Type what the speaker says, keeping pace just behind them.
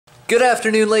Good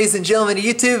afternoon, ladies and gentlemen of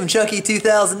YouTube. I'm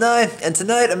Chucky2009, and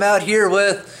tonight I'm out here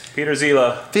with Peter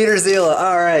Zila. Peter Zila,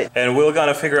 alright. And we're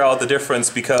gonna figure out the difference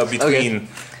between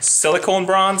silicone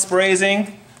bronze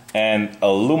brazing and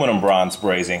aluminum bronze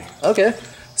brazing. Okay.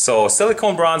 So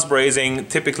silicone bronze brazing,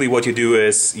 typically what you do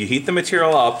is you heat the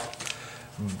material up,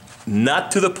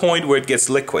 not to the point where it gets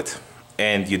liquid,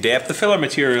 and you dab the filler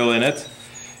material in it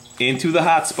into the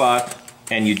hot spot,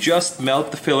 and you just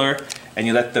melt the filler and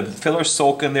you let the filler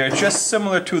soak in there, just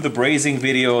similar to the brazing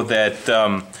video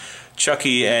that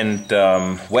Chucky and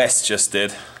Wes just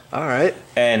did. Alright.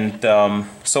 And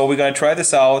so we're going to try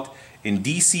this out in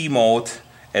DC mode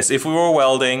as if we were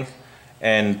welding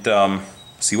and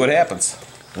see what happens.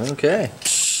 Okay.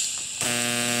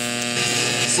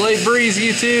 Slate Breeze,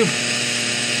 YouTube.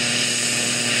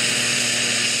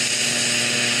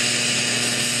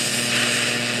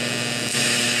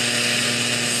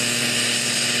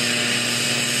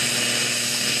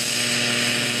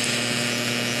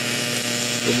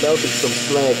 We melted some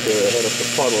slag there ahead of the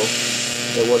puddle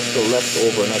that was still left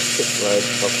over, not stick right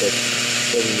of that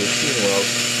heavy machine weld.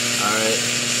 Alright.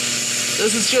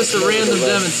 This is just a random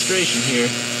demonstration here.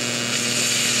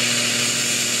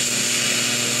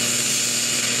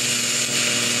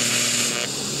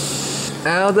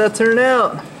 How'd that turn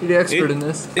out? You're the expert in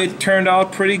this. It turned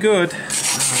out pretty good.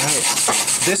 Alright.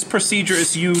 This procedure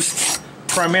is used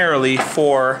primarily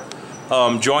for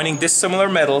joining dissimilar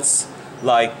metals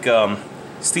like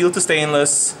steel to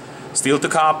stainless, steel to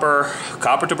copper,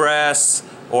 copper to brass,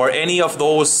 or any of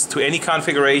those to any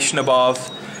configuration above.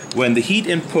 When the heat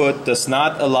input does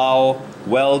not allow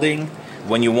welding,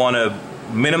 when you want to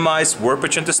minimize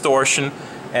warpage and distortion,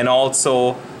 and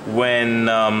also when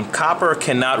copper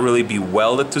cannot really be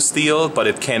welded to steel, but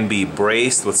it can be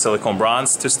brazed with silicone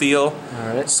bronze to steel.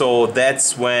 Alright. So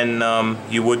that's when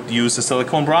you would use a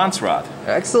silicone bronze rod.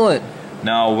 Excellent.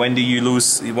 Now, when do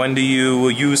you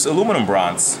use aluminum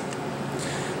bronze?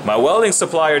 My welding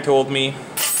supplier told me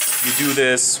you do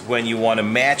this when you want to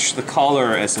match the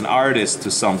color as an artist to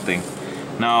something.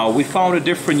 Now, we found a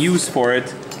different use for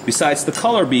it. Besides the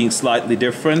color being slightly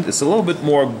different, it's a little bit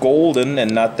more golden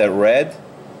and not that red.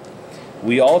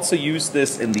 We also use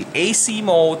this in the AC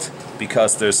mode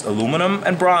because there's aluminum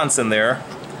and bronze in there.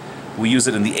 We use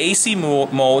it in the AC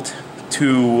mode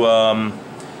to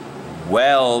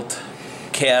weld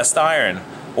cast iron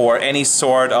or any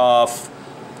sort of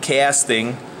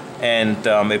casting, and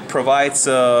it provides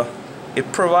a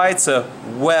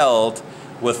weld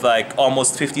with like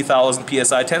almost 50,000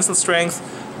 psi tensile strength,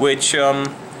 which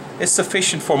is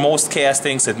sufficient for most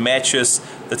castings. It matches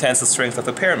the tensile strength of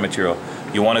the parent material.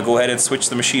 You want to go ahead and switch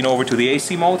the machine over to the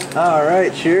AC mode?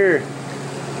 Alright, sure.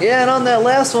 Yeah, and on that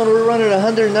last one we're running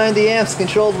 190 amps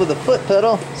controlled with a foot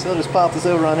pedal, so I'll just pop this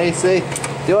over on AC.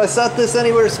 Do I set this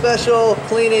anywhere special,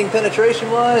 cleaning,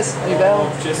 penetration-wise? Any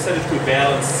balance? Just set it to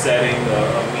balance setting,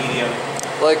 a medium.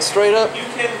 Like straight up? We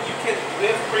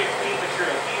have pretty clean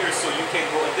material here, so you can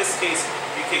go, in this case,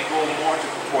 you can go more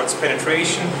towards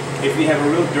penetration. If you have a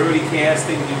real dirty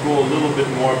casting, you go a little bit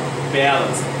more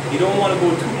balanced. You don't want to go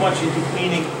too much into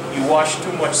cleaning, you wash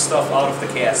too much stuff out of the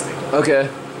casting. Okay,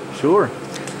 sure.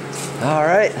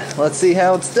 Alright, let's see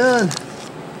how it's done.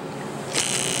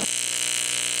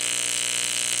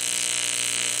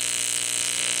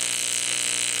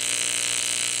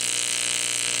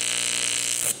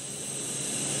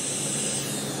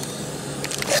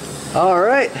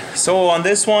 Alright. So on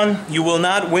this one, you will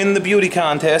not win the beauty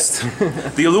contest.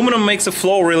 The aluminum makes it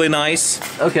flow really nice.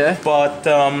 Okay. But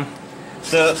the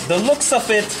looks of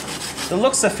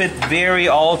it vary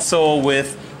also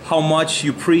with how much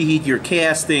you preheat your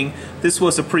casting. This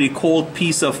was a pretty cold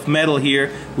piece of metal here.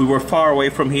 We were far away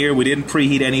from here. We didn't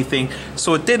preheat anything,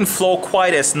 so it didn't flow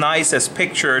quite as nice as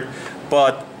pictured.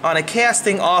 But on a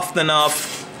casting often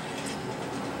enough,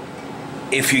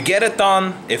 if you get it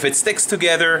done, if it sticks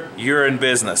together, you're in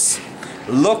business.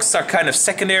 Looks are kind of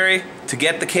secondary. To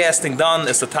get the casting done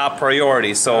is the top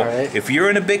priority. So if you're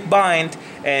in a big bind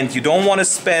and you don't want to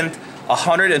spend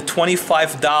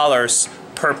 $125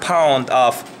 per pound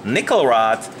of nickel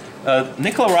rod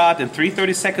in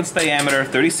 3/32 diameter,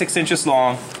 36 inches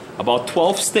long, about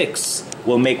 12 sticks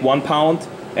will make 1 pound.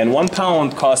 And 1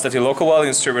 pound costs at your local welding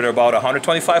distributor about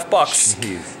 125 bucks.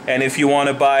 Jeez. And if you want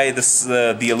to buy this,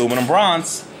 the aluminum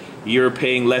bronze, you're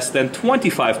paying less than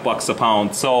 25 bucks a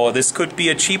pound. So this could be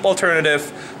a cheap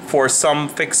alternative for some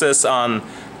fixes on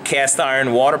cast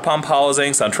iron water pump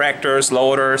housings, on tractors,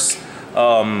 loaders,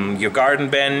 your garden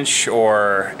bench,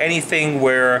 or anything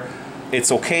where it's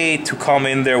okay to come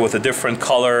in there with a different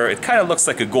color. It kind of looks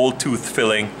like a gold tooth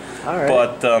filling,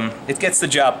 but it gets the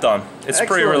job done. It's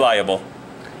pretty reliable.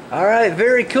 All right,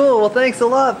 very cool. Well, thanks a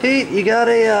lot, Pete. You got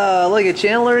a like a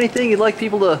channel or anything you'd like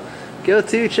people to go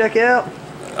to check out?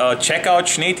 Check out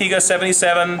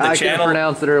Schneetiger77. I couldn't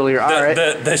pronounce it earlier. All right.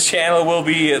 The channel will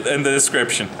be in the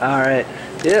description. All right.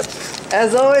 Yep.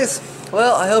 As always,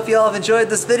 well, I hope you all have enjoyed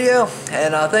this video,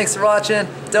 and thanks for watching.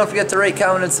 Don't forget to rate,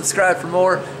 comment, and subscribe for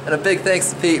more. And a big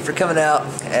thanks to Pete for coming out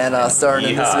and starring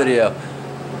in this video.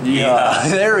 Yeah.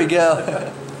 There we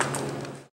go.